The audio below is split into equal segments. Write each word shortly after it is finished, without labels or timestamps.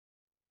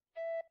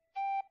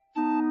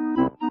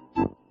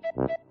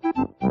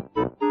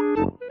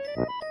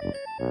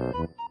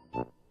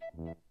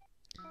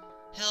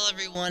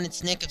everyone,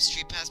 it's Nick of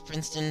StreetPass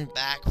Princeton,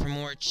 back for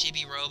more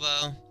Chibi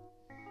Robo.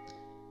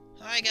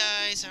 Hi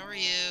guys, how are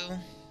you?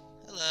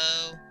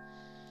 Hello.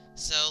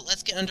 So,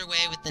 let's get underway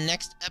with the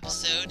next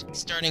episode,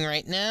 starting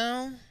right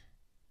now.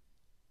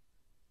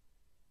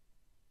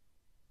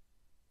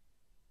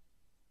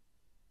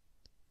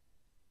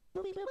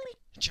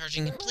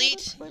 Charging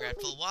complete. You're at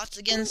full watts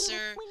again,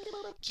 sir.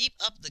 Keep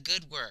up the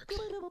good work.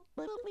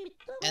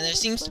 And there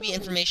seems to be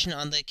information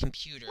on the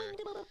computer.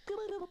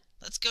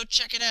 Let's go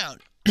check it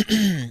out.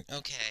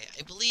 Okay,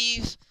 I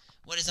believe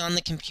what is on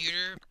the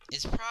computer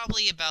is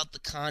probably about the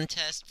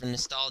contest for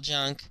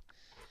Nostalgunk.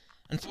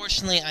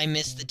 Unfortunately, I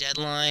missed the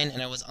deadline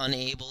and I was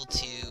unable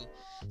to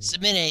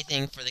submit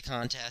anything for the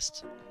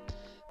contest.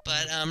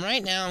 But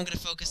right now I'm going to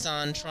focus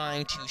on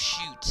trying to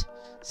shoot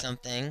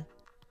something,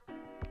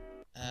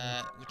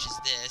 which is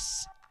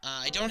this.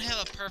 I don't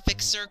have a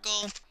perfect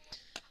circle.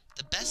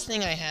 The best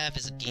thing I have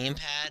is a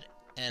gamepad,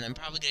 and I'm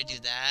probably going to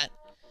do that.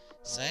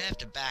 So I have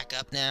to back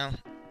up now.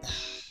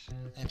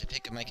 I have to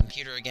pick up my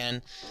computer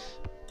again.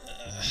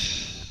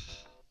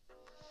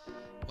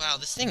 Wow,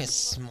 this thing is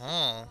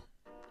small.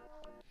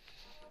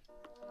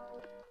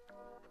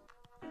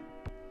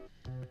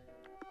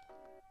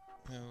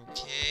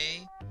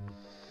 Okay.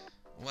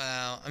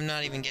 Wow, I'm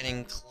not even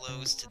getting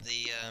close to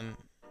the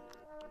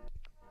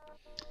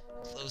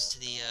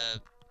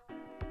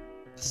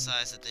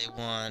size that they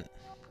want.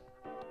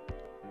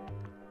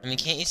 I mean,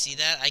 can't you see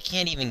that? I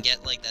can't even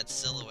get, like, that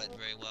silhouette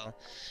very well.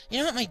 You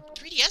know what, my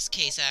 3DS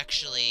case,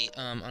 actually,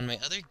 on my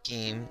other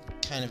game,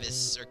 kind of is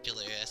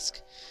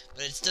circular-esque,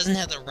 but it doesn't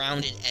have the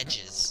rounded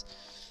edges.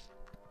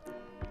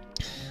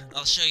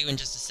 I'll show you in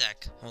just a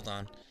sec. Hold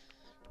on.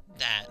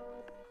 That.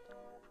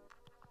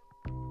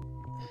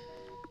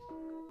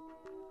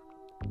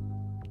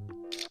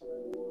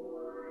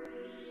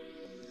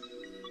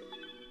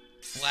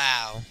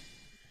 Wow.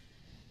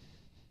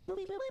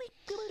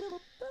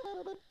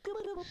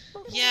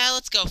 Yeah,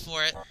 let's go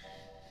for it.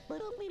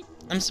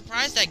 I'm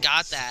surprised I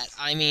got that.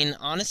 I mean,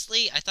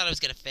 honestly, I thought I was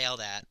gonna fail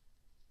that.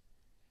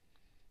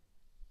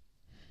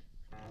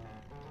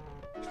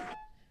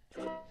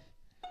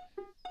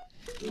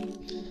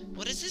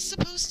 What is this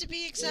supposed to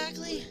be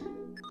exactly?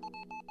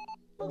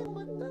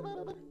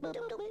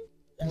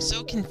 I'm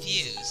so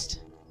confused.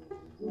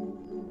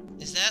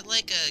 Is that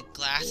like a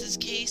glasses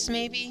case,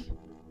 maybe?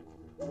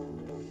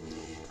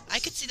 I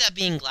could see that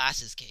being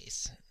glasses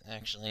case,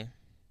 actually.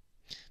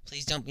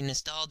 Please don't be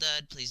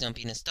Nostaldud. Please don't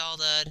be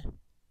Nostaldud.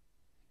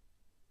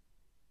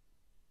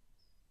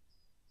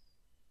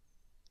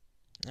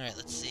 Alright,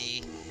 let's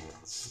see.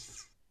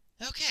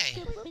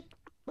 Okay.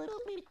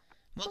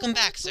 Welcome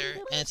back, sir.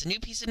 And it's a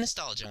new piece of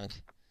Nostalgunk.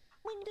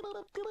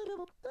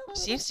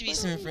 Seems to be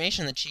some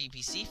information on the Chibi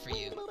PC for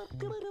you.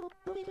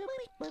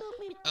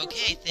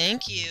 Okay,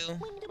 thank you.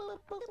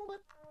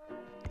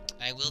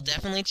 I will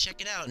definitely check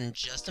it out in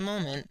just a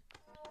moment.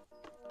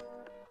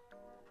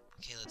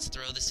 Okay, let's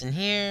throw this in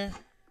here.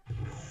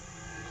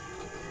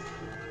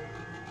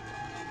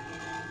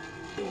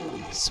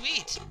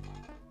 Sweet!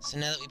 So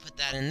now that we put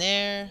that in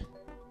there...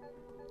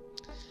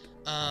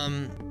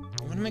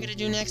 what am I gonna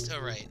do next? Oh,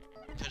 right.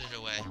 Put it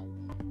away.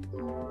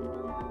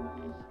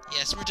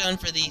 Yes, we're done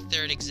for the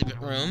third exhibit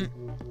room.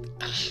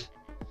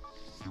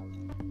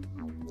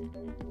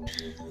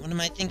 What am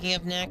I thinking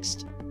of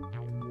next?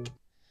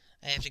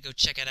 I have to go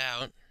check it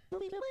out.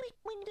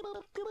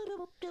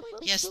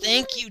 Yes,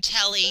 thank you,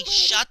 Telly!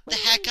 Shut the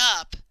heck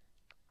up!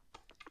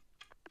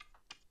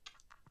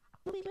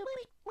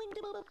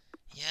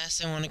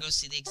 Yes, I want to go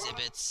see the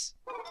exhibits.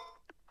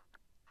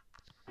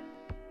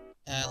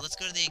 Let's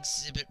go to the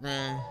exhibit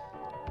room.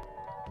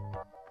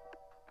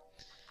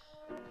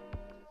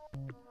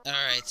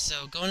 Alright,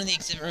 so going to the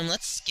exhibit room,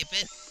 let's skip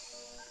it.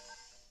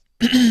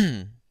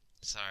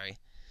 Sorry.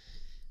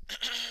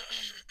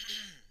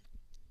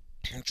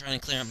 I'm trying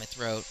to clear out my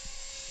throat.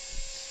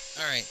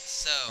 Alright,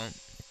 so...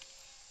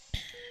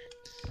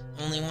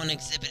 only one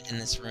exhibit in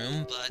this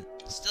room,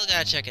 but still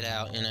gotta check it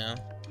out, you know?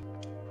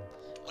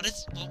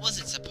 What was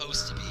it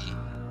supposed to be?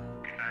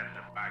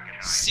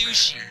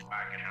 Sushi.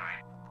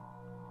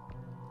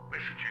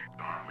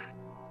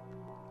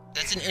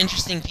 That's an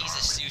interesting piece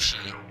of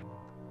sushi.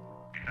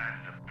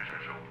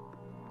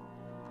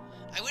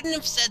 I wouldn't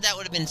have said that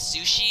would have been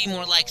sushi,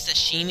 more like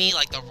sashimi,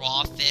 like the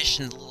raw fish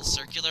and the little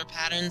circular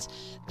patterns.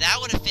 That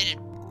would have fitted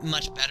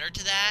much better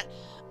to that.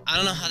 I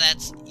don't know how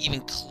that's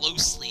even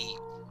closely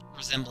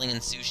resembling in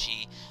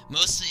sushi.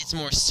 Mostly it's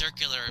more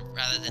circular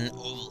rather than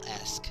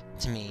oval-esque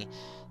to me.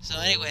 So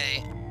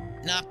anyway,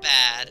 not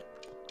bad.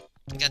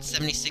 I got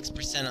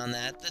 76% on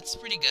that. That's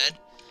pretty good.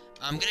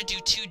 I'm gonna do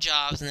 2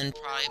 jobs and then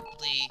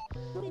probably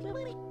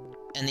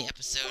end the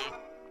episode.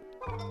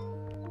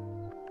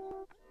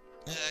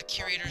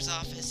 Curator's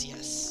office,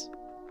 yes.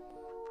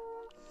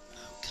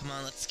 Oh, come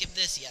on, let's skip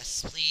this.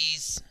 Yes,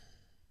 please.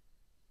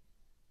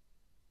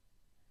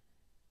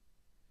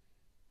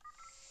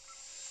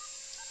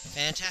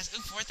 Fantastic.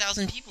 Ooh,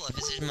 4,000 people have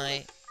visited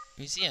my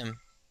museum.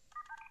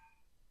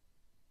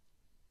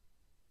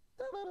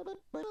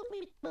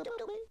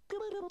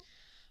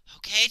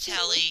 Okay,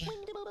 Telly.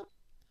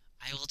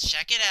 I will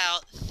check it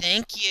out.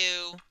 Thank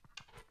you.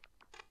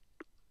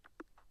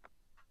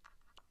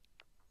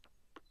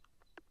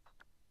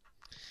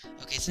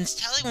 Okay, since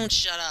Telly won't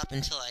shut up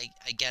until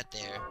I get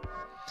there,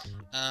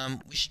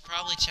 we should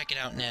probably check it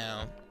out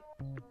now.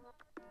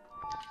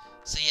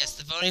 So yes,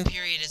 the voting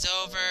period is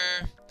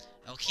over.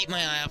 I'll keep my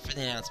eye out for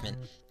the announcement.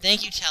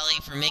 Thank you, Telly,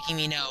 for making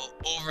me know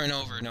over and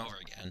over and over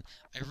again.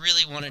 I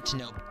really wanted to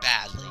know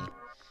badly.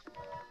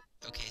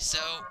 Okay, so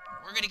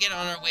we're gonna get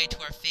on our way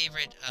to our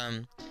favorite,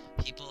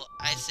 people.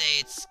 I say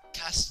it's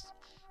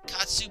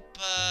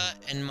Katsupa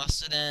and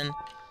Mustard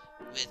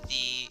with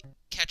the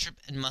ketchup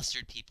and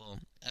mustard people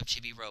of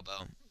Chibi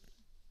Robo.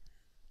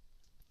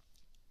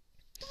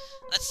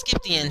 Let's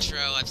skip the intro,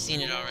 I've seen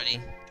it already.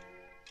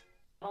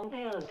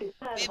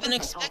 We've been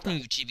expecting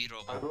you, Chibi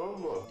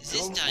Robo.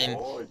 This time,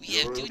 we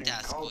have two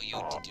tasks for you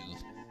to do.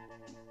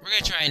 We're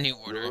gonna try a new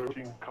order.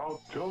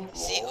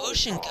 The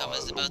ocean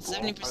covers about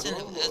 70%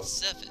 of Earth's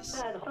surface.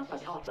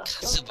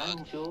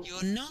 Katsubug,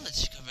 your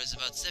knowledge covers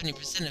about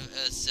 70% of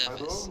Earth's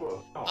surface.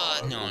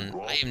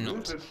 No, I am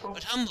not.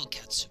 But humble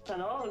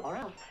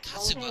Katsubug.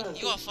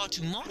 Katsubug, you are far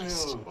too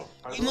modest.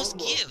 We must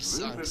give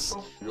thanks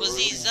for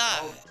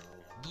the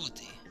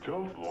booty.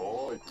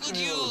 Could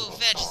you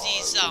fetch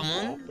the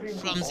salmon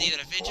from the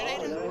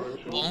refrigerator?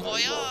 Bon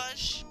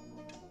voyage!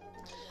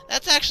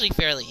 That's actually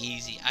fairly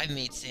easy. I've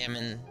made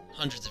salmon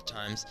hundreds of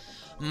times.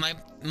 My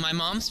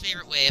mom's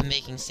favorite way of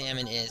making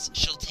salmon is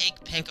she'll take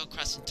panko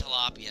crusted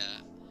tilapia,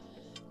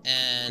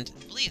 and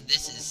I believe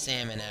this is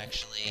salmon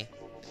actually.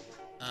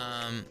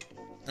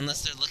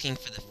 Unless they're looking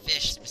for the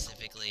fish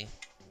specifically.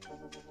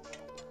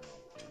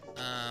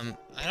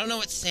 I don't know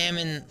what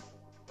salmon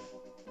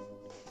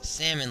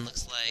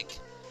looks like.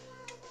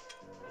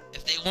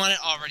 If they want it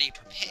already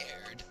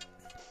prepared.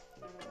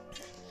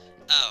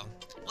 Oh,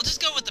 we'll just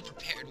go with the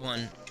prepared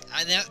one.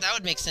 That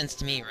would make sense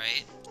to me,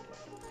 right?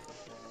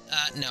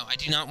 No, I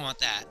do not want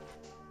that.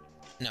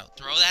 No,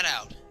 throw that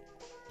out.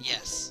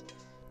 Yes.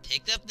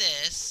 Pick up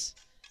this.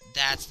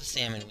 That's the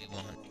salmon we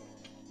want.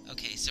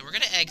 Okay, so we're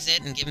gonna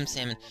exit and give him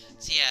salmon.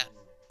 So yeah,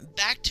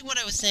 back to what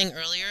I was saying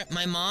earlier.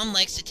 My mom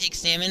likes to take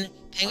salmon,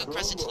 panko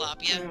crusted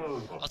tilapia.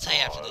 I'll tell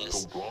you after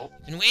this.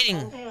 I've been waiting.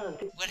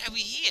 What have we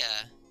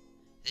here?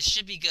 This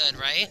should be good,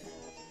 right?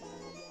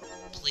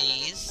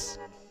 Please.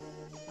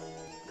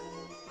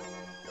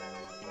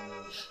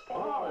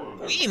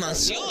 Oui,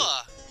 monsieur!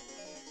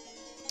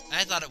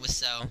 I thought it was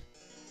so.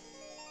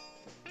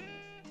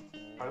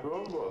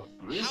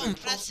 How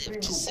impressive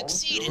to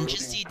succeed in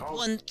just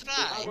one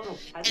try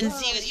and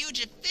see a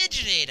huge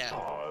refrigerator!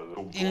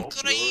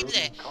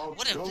 Incredible!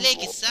 What a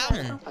flaky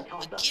salmon!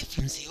 A gift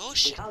from the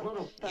ocean!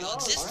 Your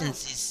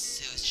existence is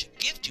such a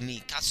gift to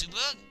me,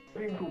 Katsubug!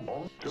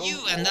 You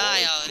and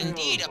I are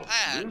indeed a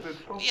pair.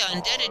 We are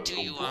indebted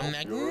to you, our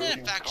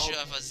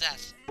manufacturer, for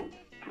that.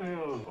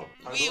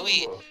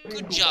 Oui,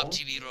 good job,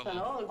 Chibi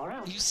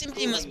Robo. You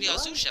simply must be our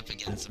sous chef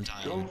again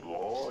sometime.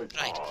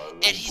 Right,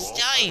 it is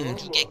time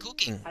to get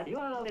cooking.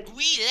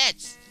 Oui,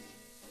 let's!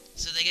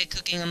 So they get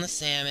cooking on the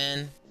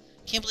salmon.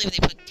 Can't believe they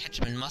put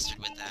ketchup and mustard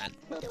with that.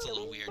 It's a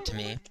little weird to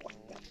me.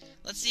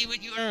 Let's see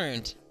what you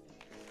earned.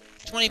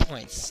 20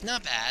 points,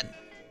 not bad.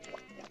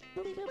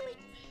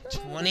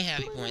 20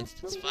 happy points,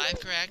 that's 5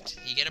 correct,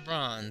 you get a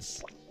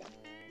bronze.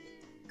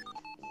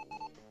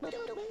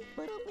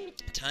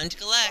 Time to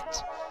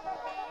collect.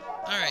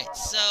 Alright,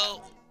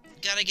 so,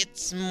 gotta get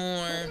some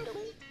more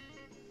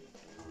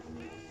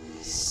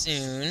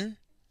soon.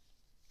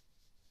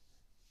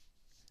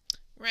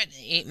 We're at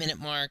the 8-minute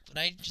mark, but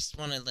I just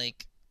want to,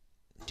 like,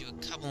 do a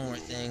couple more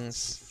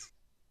things.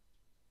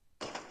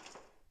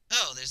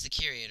 Oh, there's the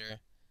curator.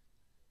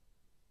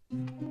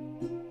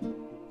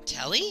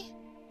 Telly?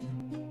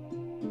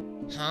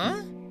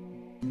 Huh?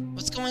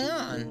 What's going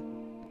on?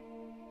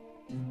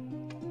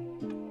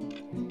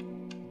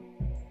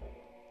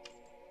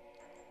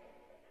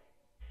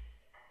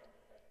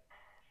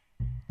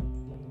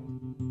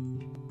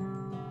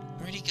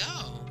 Where'd he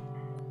go?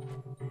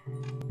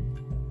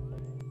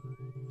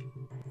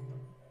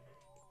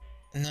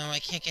 No, I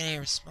can't get any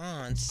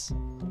response.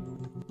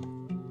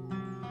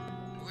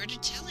 Where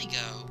did Telly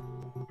go?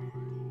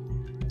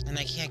 And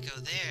I can't go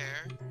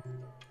there.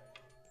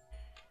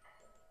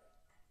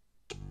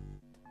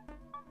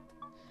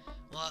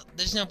 Well,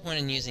 there's no point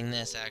in using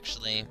this,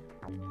 actually.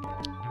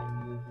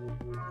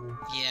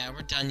 Yeah,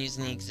 we're done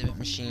using the exhibit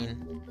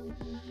machine.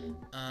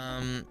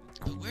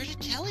 But where did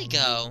Telly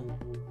go?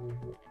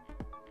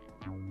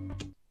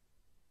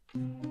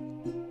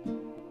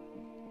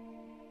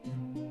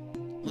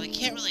 Well, I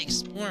can't really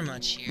explore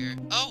much here.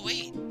 Oh,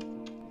 wait!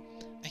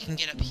 I can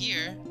get up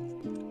here.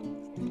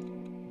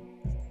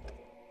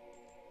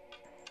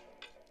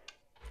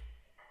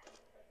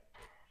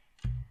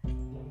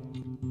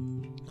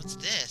 What's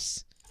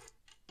this?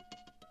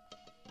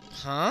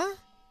 Huh?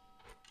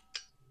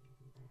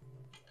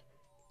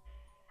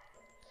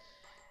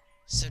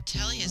 So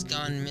Telly has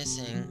gone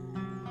missing.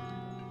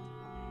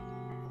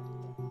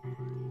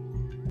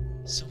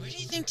 So where do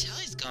you think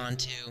Telly's gone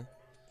to?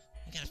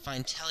 I gotta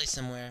find Telly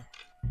somewhere.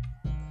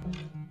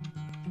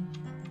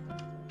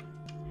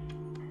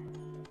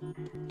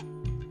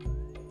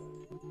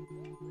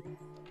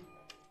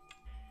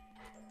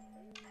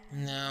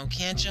 No,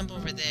 can't jump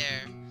over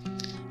there.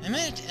 I might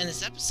have to end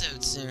this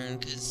episode soon,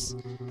 because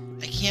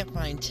I can't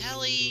find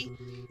Telly.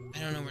 I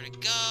don't know where to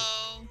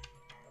go.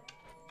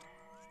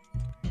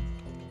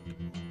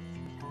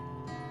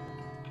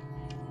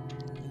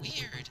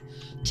 Weird.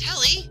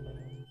 Telly?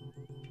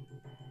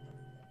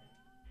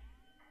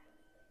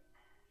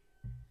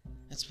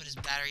 Let's put his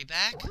battery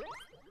back.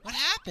 What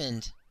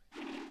happened?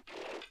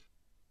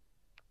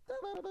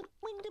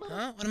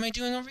 Huh? What am I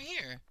doing over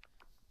here?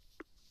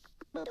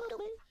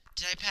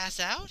 Did I pass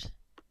out?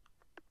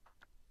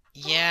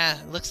 Yeah,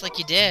 looks like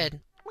you did.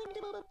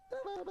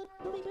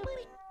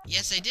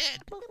 Yes, I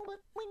did.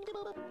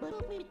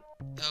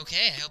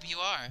 Okay, I hope you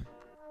are.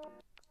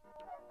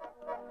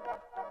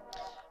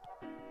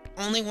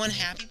 Only one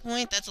happy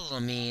point? That's a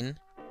little mean.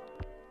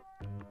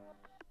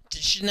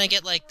 Shouldn't I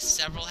get, like,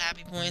 several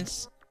happy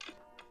points?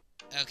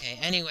 Okay,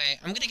 anyway,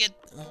 I'm gonna get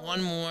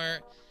one more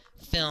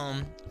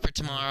film for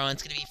tomorrow, and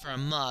it's gonna be for a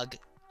mug.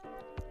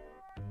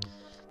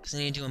 Because I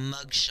need to do a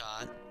mug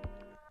shot.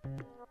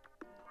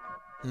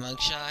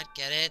 Mug shot,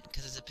 get it?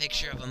 Because it's a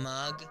picture of a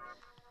mug.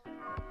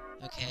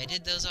 Okay, I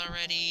did those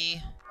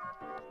already.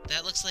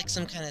 That looks like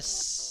some kind of...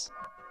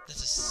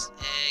 That's an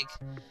egg.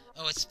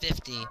 Oh, it's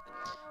 50.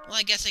 Well,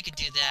 I guess I could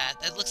do that.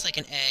 That looks like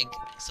an egg.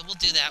 So we'll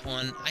do that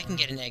one. I can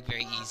get an egg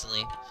very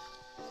easily.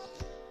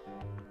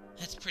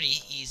 That's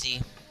pretty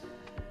easy.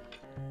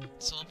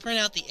 So we'll print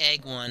out the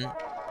egg one.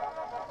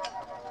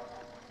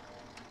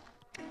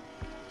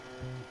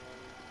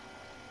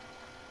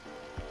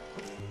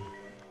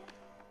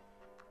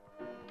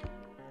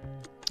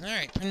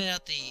 Alright, printed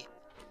out the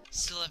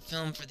silhouette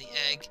film for the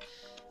egg.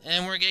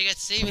 And we're gonna get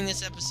saving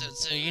this episode,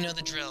 so you know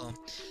the drill.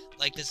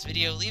 Like this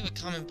video, leave a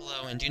comment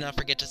below, and do not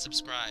forget to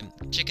subscribe.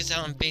 Check us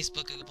out on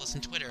Facebook, Google+,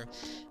 and Twitter.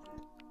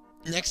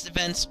 Next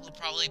events will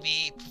probably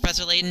be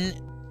Professor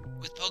Layton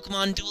with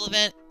Pokemon Duel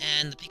Event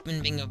and the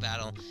Pikmin Bingo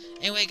Battle.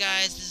 Anyway,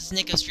 guys, this is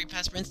Nick of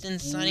StreetPass Princeton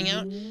signing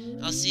out.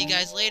 I'll see you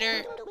guys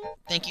later.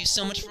 Thank you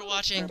so much for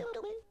watching.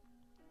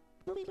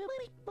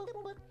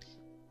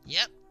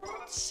 Yep,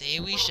 say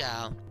we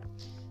shall.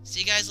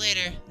 See you guys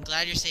later. I'm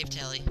glad you're safe,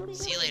 Telly.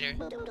 See you later.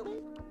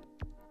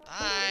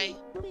 Bye.